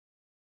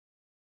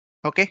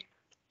Okay,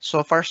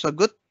 so far so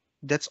good.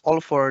 That's all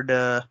for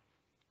the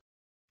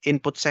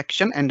input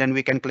section, and then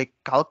we can click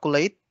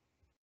calculate.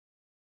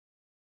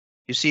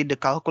 You see the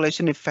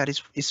calculation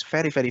is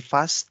very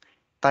fast.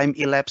 Time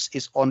elapsed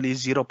is only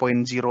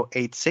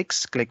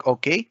 0.086. Click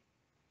OK,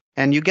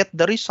 and you get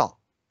the result.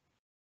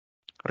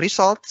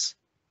 Results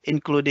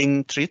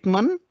including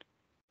treatment,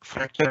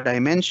 fracture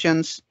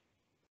dimensions,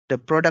 the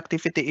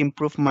productivity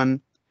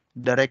improvement,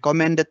 the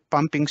recommended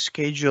pumping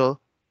schedule,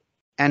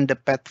 and the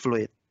PET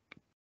fluid.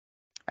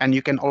 And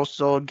you can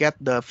also get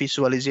the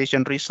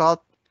visualization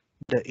result,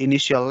 the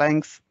initial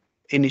length,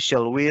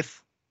 initial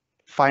width,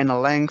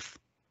 final length,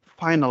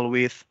 final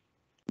width,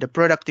 the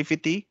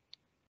productivity,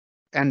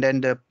 and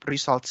then the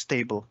results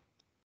table.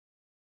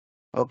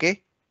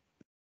 Okay,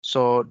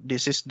 so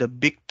this is the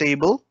big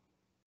table.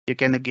 You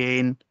can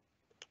again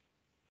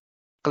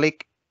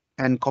click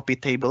and copy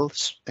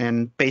tables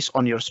and paste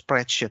on your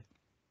spreadsheet.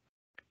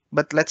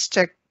 But let's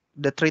check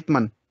the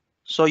treatment.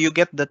 So you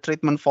get the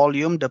treatment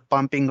volume, the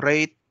pumping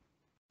rate,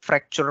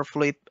 fracture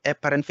fluid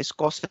apparent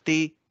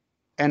viscosity,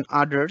 and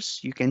others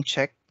you can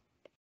check.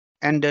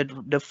 And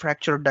the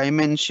fracture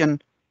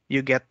dimension,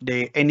 you get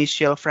the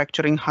initial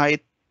fracturing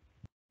height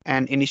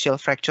and initial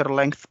fracture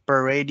length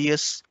per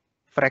radius,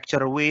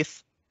 fracture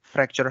width,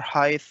 fracture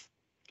height,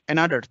 and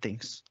other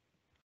things.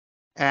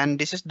 And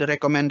this is the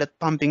recommended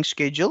pumping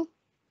schedule.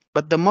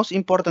 But the most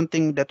important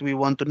thing that we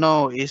want to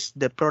know is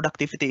the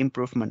productivity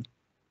improvement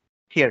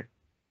here.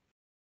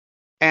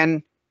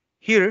 And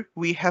here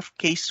we have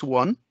case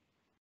 1.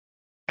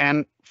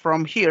 And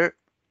from here,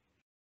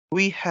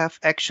 we have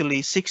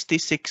actually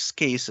 66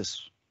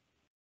 cases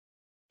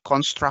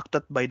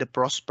constructed by the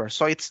Prosper.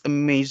 So it's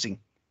amazing.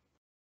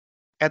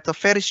 At a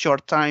very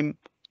short time,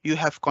 you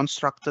have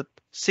constructed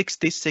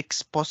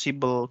 66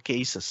 possible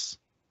cases.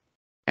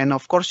 And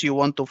of course, you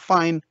want to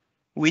find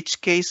which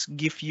case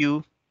give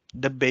you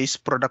the base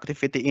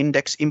productivity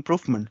index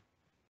improvement.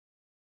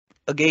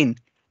 Again,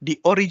 the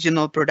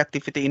original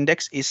productivity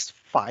index is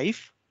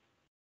 5.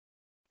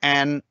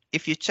 And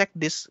if you check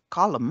this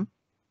column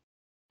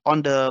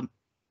on the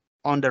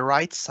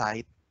right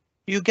side,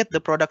 you get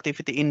the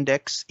productivity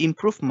index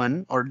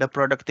improvement or the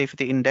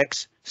productivity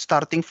index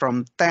starting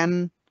from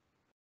 10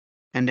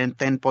 and then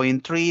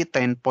 10.3,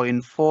 10.4,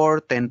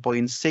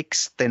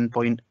 10.6,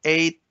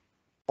 10.8,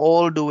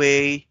 all the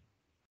way.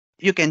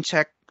 You can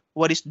check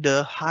what is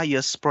the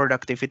highest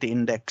productivity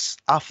index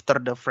after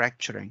the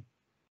fracturing.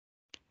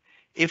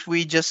 If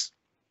we just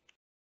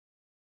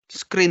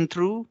screen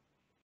through,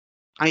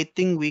 I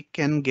think we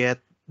can get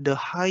the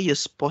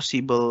highest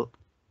possible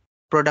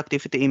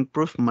productivity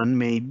improvement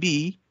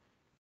maybe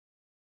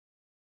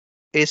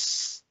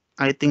is,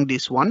 I think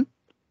this one,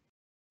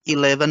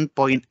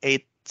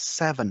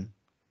 11.87.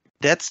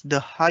 That's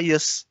the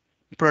highest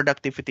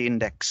productivity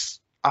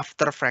index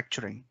after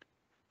fracturing.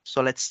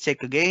 So let's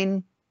check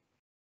again.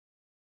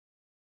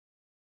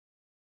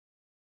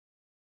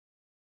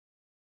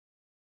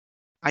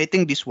 I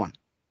think this one,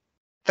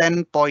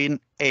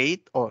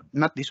 10.8, or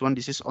not this one,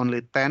 this is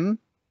only 10.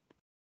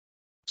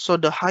 So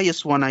the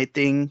highest one, I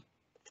think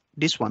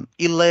this one,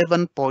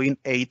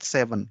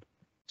 11.87.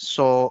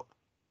 So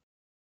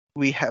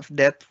we have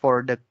that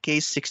for the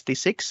case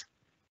 66.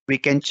 We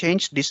can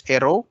change this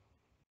arrow.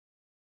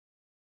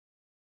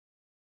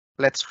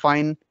 Let's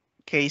find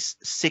case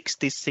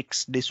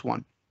 66, this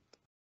one.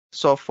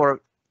 So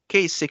for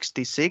case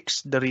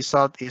 66, the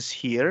result is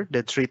here,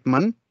 the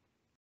treatment.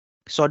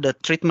 So the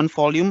treatment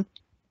volume,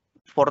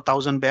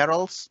 4,000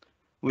 barrels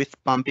with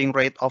pumping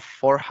rate of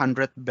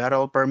 400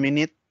 barrel per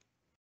minute.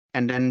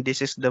 And then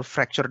this is the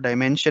fracture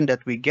dimension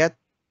that we get.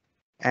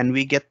 And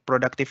we get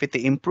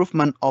productivity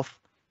improvement of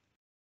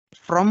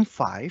from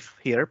 5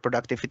 here,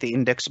 productivity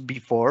index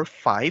before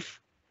 5.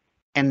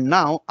 And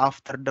now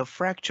after the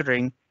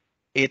fracturing,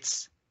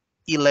 it's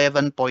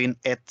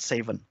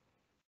 11.87.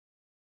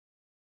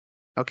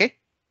 Okay.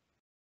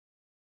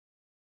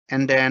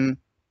 And then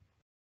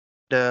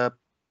the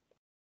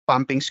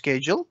pumping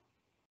schedule.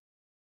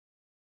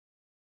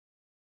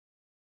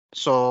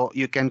 So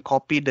you can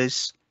copy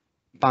this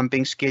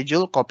pumping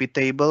schedule, copy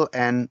table,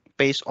 and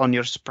paste on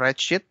your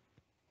spreadsheet.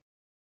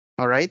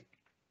 All right.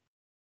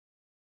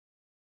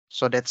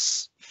 So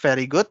that's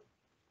very good.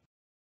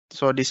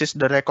 So this is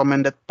the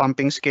recommended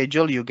pumping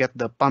schedule. You get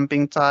the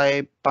pumping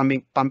type,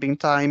 pumping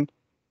time,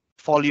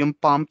 volume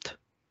pumped,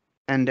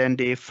 and then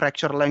the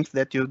fracture length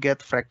that you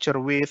get, fracture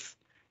width,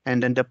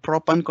 and then the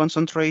propan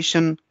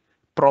concentration,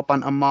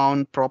 propan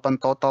amount, propan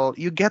total.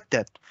 You get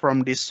that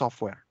from this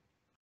software.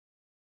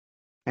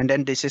 And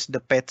then this is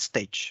the PET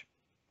stage.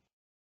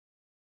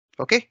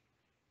 Okay.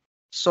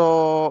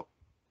 So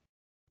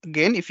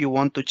again, if you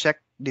want to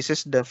check, this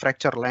is the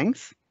fracture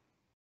length,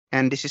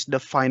 and this is the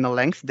final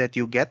length that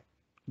you get,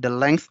 the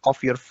length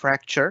of your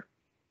fracture,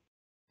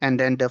 and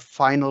then the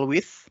final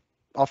width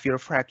of your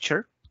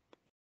fracture.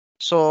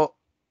 So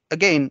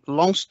again,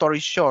 long story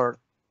short,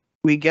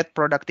 we get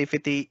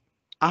productivity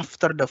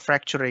after the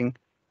fracturing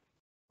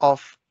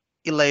of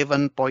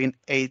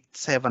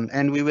 11.87,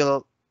 and we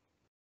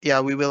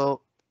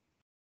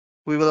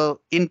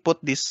will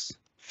input this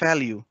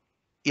value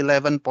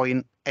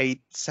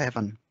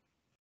 11.87.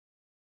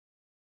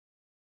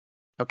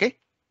 Okay,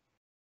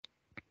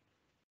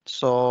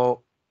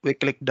 so we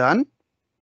click done.